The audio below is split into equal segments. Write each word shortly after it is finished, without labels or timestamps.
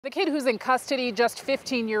The kid who's in custody, just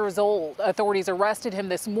 15 years old. Authorities arrested him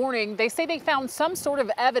this morning. They say they found some sort of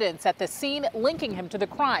evidence at the scene linking him to the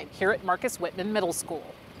crime here at Marcus Whitman Middle School.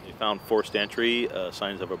 They found forced entry,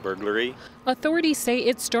 signs of a burglary. Authorities say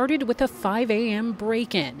it started with a 5 a.m.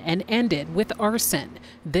 break-in and ended with arson.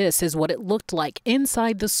 This is what it looked like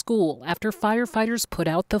inside the school after firefighters put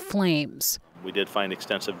out the flames. We did find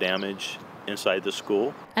extensive damage inside the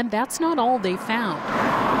school. And that's not all they found.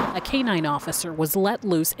 A canine officer was let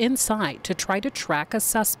loose inside to try to track a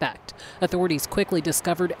suspect. Authorities quickly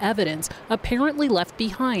discovered evidence apparently left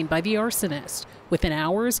behind by the arsonist. Within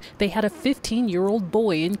hours, they had a 15-year-old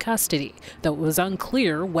boy in custody, though it was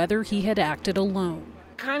unclear whether he had acted alone.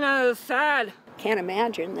 Kind of sad. Can't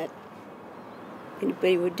imagine that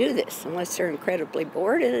anybody would do this unless they're incredibly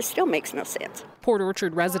bored, and it still makes no sense. Port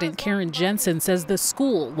Orchard resident Karen Jensen says the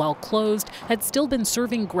school, while closed, had still been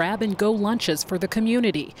serving grab-and-go lunches for the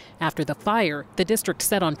community. After the fire, the district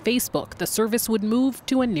said on Facebook the service would move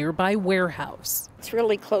to a nearby warehouse. It's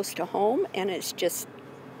really close to home, and it's just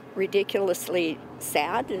ridiculously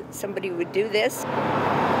sad that somebody would do this.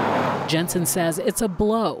 Jensen says it's a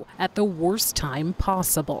blow at the worst time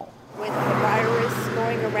possible. With the virus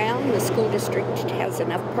going around, the school district has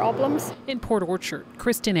enough problems. In Port Orchard,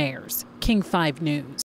 Kristen Ayers, King 5 News.